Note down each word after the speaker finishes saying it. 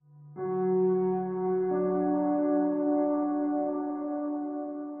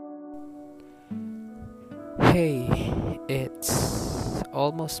Hey, it's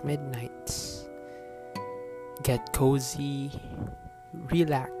almost midnight. Get cozy,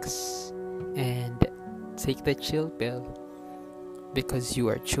 relax, and take the chill pill because you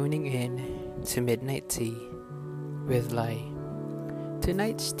are tuning in to Midnight Tea with Lai.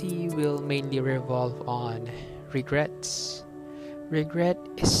 Tonight's tea will mainly revolve on regrets. Regret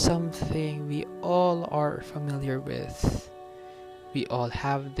is something we all are familiar with. We all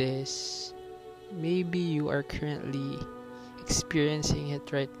have this. Maybe you are currently experiencing it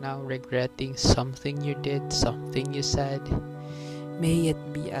right now, regretting something you did, something you said. May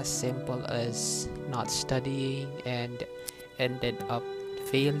it be as simple as not studying and ended up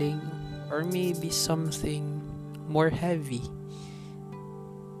failing, or maybe something more heavy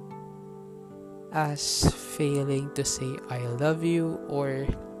as failing to say I love you or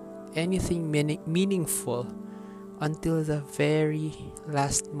anything meaningful until the very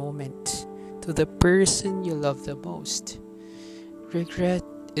last moment to the person you love the most. Regret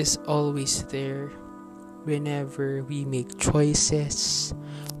is always there whenever we make choices,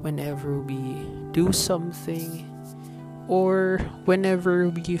 whenever we do something, or whenever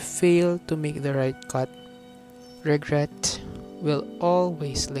we fail to make the right cut. Regret will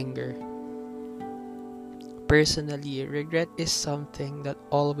always linger. Personally, regret is something that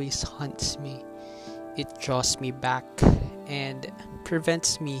always haunts me. It draws me back and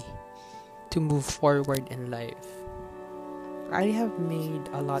prevents me to move forward in life. I have made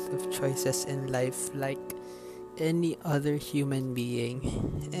a lot of choices in life like any other human being,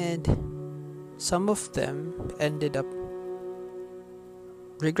 and some of them ended up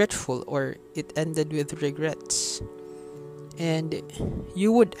regretful, or it ended with regrets. And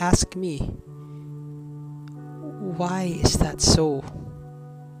you would ask me, why is that so?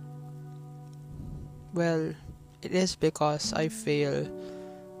 Well, it is because I fail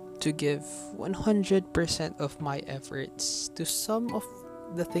to give 100% of my efforts to some of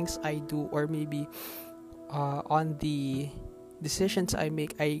the things I do, or maybe on the decisions I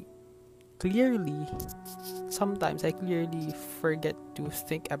make. Sometimes I clearly forget to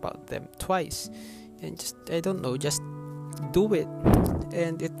think about them twice and just do it,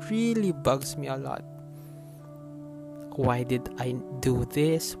 and it really bugs me a lot. Why did I do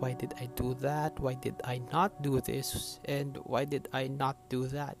this? Why did I do that? Why did I not do this? And why did I not do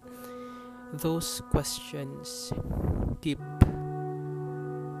that? Those questions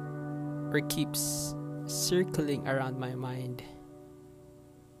keeps circling around my mind.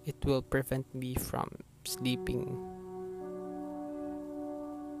 It will prevent me from sleeping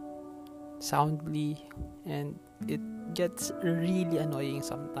soundly, and it gets really annoying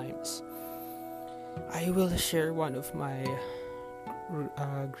sometimes. I will share one of my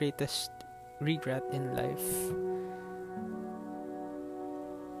greatest regret in life,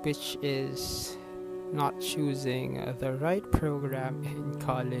 which is not choosing the right program in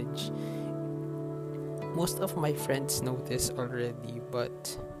college. Most of my friends know this already,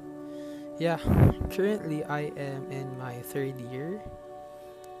 but yeah, currently I am in my third year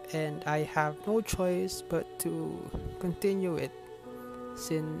and I have no choice but to continue it,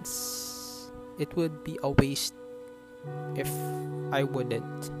 since it would be a waste if I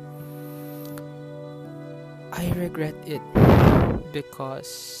wouldn't. I regret it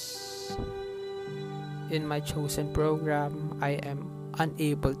because in my chosen program, I am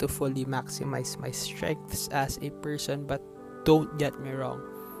unable to fully maximize my strengths as a person. But don't get me wrong,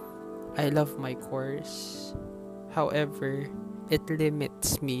 I love my course. However, it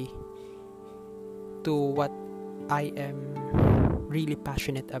limits me to what I am really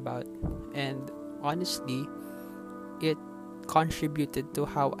passionate about, and honestly, it contributed to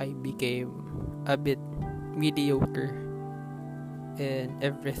how I became a bit mediocre in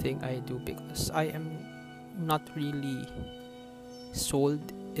everything I do, because I am not really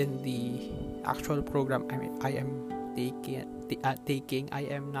sold in the actual program I am taking. I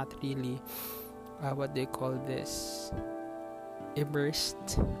am not really what they call this,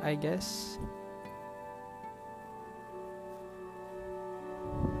 immersed, I guess.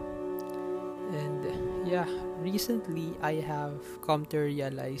 And yeah, recently I have come to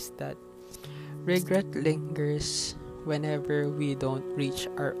realize that regret lingers whenever we don't reach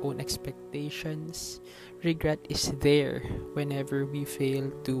our own expectations. Regret is there whenever we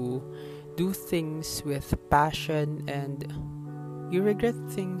fail to do things with passion, and we regret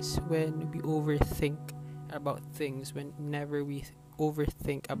things when we overthink about things, whenever we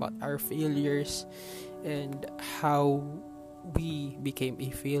overthink about our failures and how we became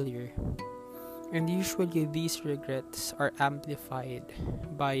a failure. And usually these regrets are amplified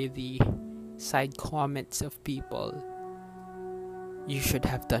by the side comments of people. You should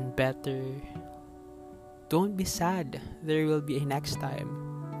have done better. Don't be sad. There will be a next time.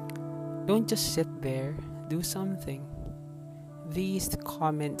 Don't just sit there. Do something. These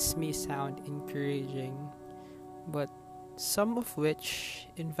comments may sound encouraging, but some of which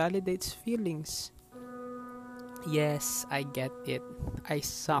invalidates feelings. Yes, I get it. I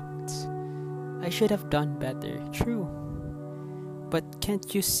sucked. I should have done better. True. But can't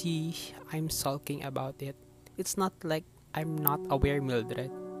you see I'm sulking about it? It's not like I'm not aware,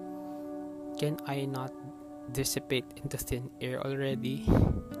 Mildred. Can I not dissipate into thin air already?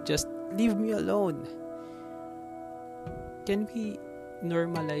 Just leave me alone. Can we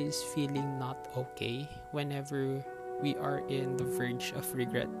normalize feeling not okay whenever we are in the verge of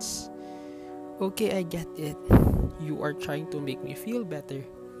regrets? Okay, I get it. You are trying to make me feel better,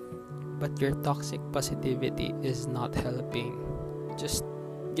 but your toxic positivity is not helping. Just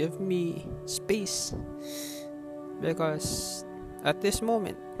give me space, because at this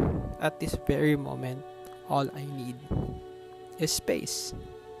very moment, all I need is space,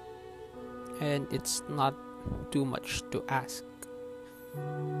 and it's not too much to ask.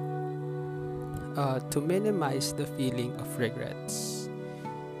 To minimize the feeling of regrets,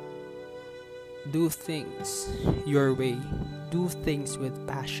 do things your way, do things with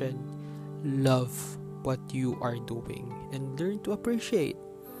passion, love what you are doing, and learn to appreciate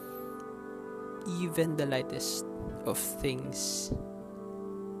even the lightest of things.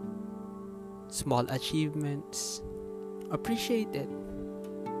 Small achievements, appreciate it.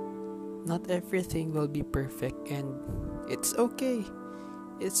 Not everything will be perfect, and it's okay.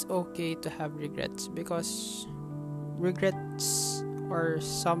 It's okay to have regrets, because regrets are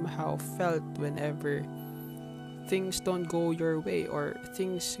somehow felt whenever things don't go your way or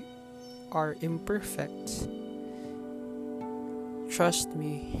things are imperfect. Trust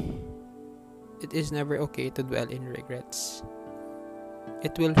me, it is never okay to dwell in regrets.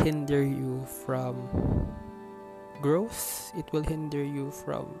 It will hinder you from growth. It will hinder you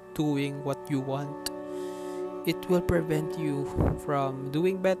from doing what you want. It will prevent you from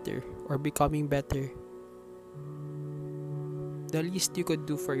doing better or becoming better. The least you could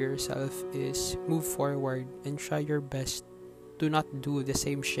do for yourself is move forward and try your best to not do the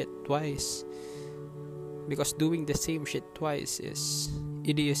same shit twice. Because doing the same shit twice is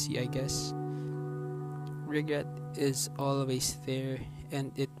idiocy, I guess. Regret is always there,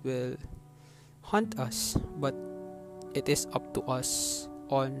 and it will haunt us, but it is up to us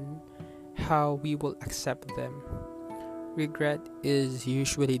on how we will accept them. Regret is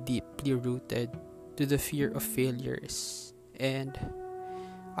usually deeply rooted to the fear of failures, and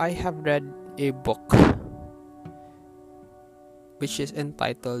I have read a book which is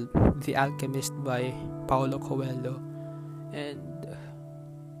entitled The Alchemist by Paulo Coelho, and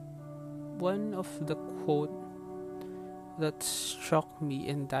one of the quote that struck me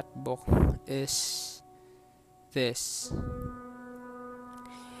in that book is this: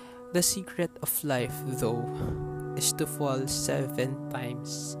 the secret of life, though, is to fall 7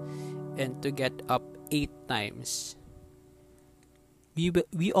 times and to get up 8 times. We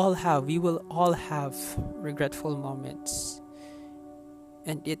will all have regretful moments,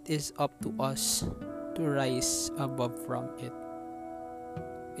 and it is up to us to rise above from it.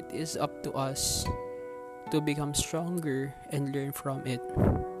 It is up to us to become stronger and learn from it.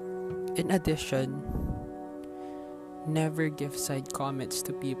 In addition, never give side comments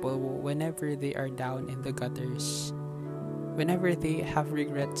to people whenever they are down in the gutters. Whenever they have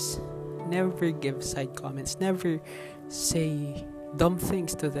regrets, never give side comments. Never say dumb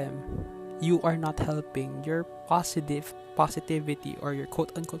things to them. You are not helping. Your positivity or your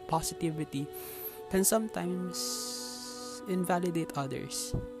quote-unquote positivity can sometimes invalidate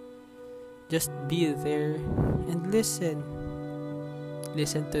others. Just be there and listen.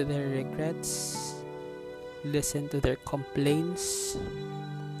 Listen to their regrets. Listen to their complaints.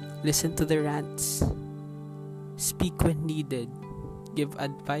 Listen to their rants. Speak when needed. Give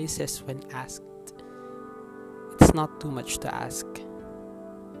advices when asked. It's not too much to ask.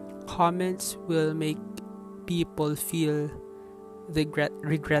 Comments will make people feel the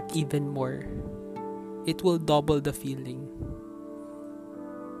regret even more. It will double the feeling.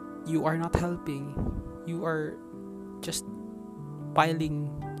 You are not helping. You are just piling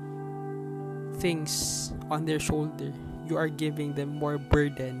things on their shoulder. You are giving them more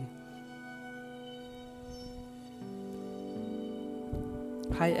burden.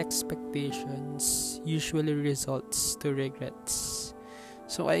 High expectations usually results to regrets.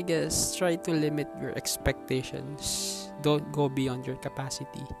 So I guess try to limit your expectations. Don't go beyond your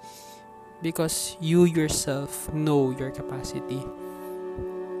capacity, because you yourself know your capacity.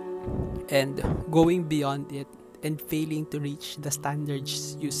 And going beyond it and failing to reach the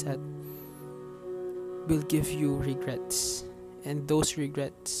standards you set will give you regrets, and those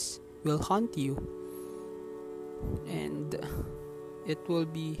regrets will haunt you, and it will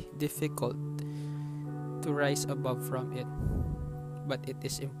be difficult to rise above from it. But it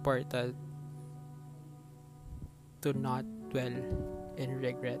is important to not dwell in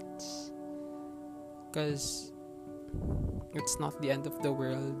regrets, because it's not the end of the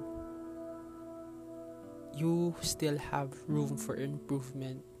world. You still have room for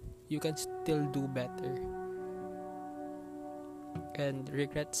improvement. You can still do better. And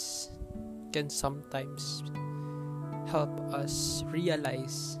regrets can sometimes help us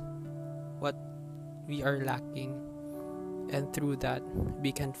realize what we are lacking, and through that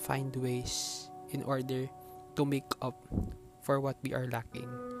we can find ways in order to make up for what we are lacking,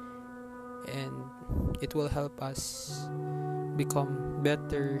 and it will help us become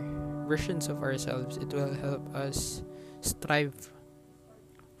better versions of ourselves. It will help us strive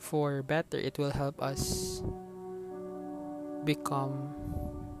for better. It will help us become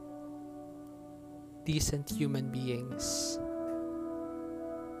decent human beings,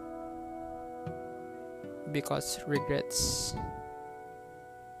 because regrets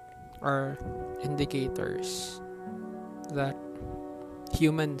are indicators that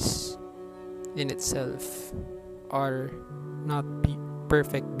humans in itself are not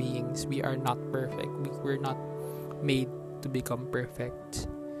perfect beings. We are not perfect. We're not made to become perfect,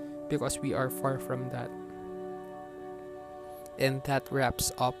 because we are far from that. And that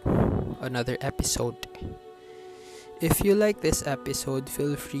wraps up another episode. If you like this episode,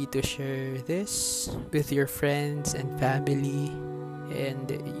 feel free to share this with your friends and family, and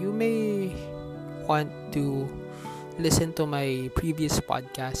you may want to listen to my previous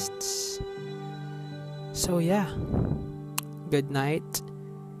podcasts. So yeah, good night.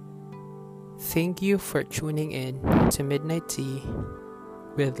 Thank you for tuning in to Midnight Tea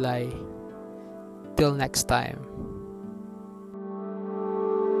with Lai. Till next time.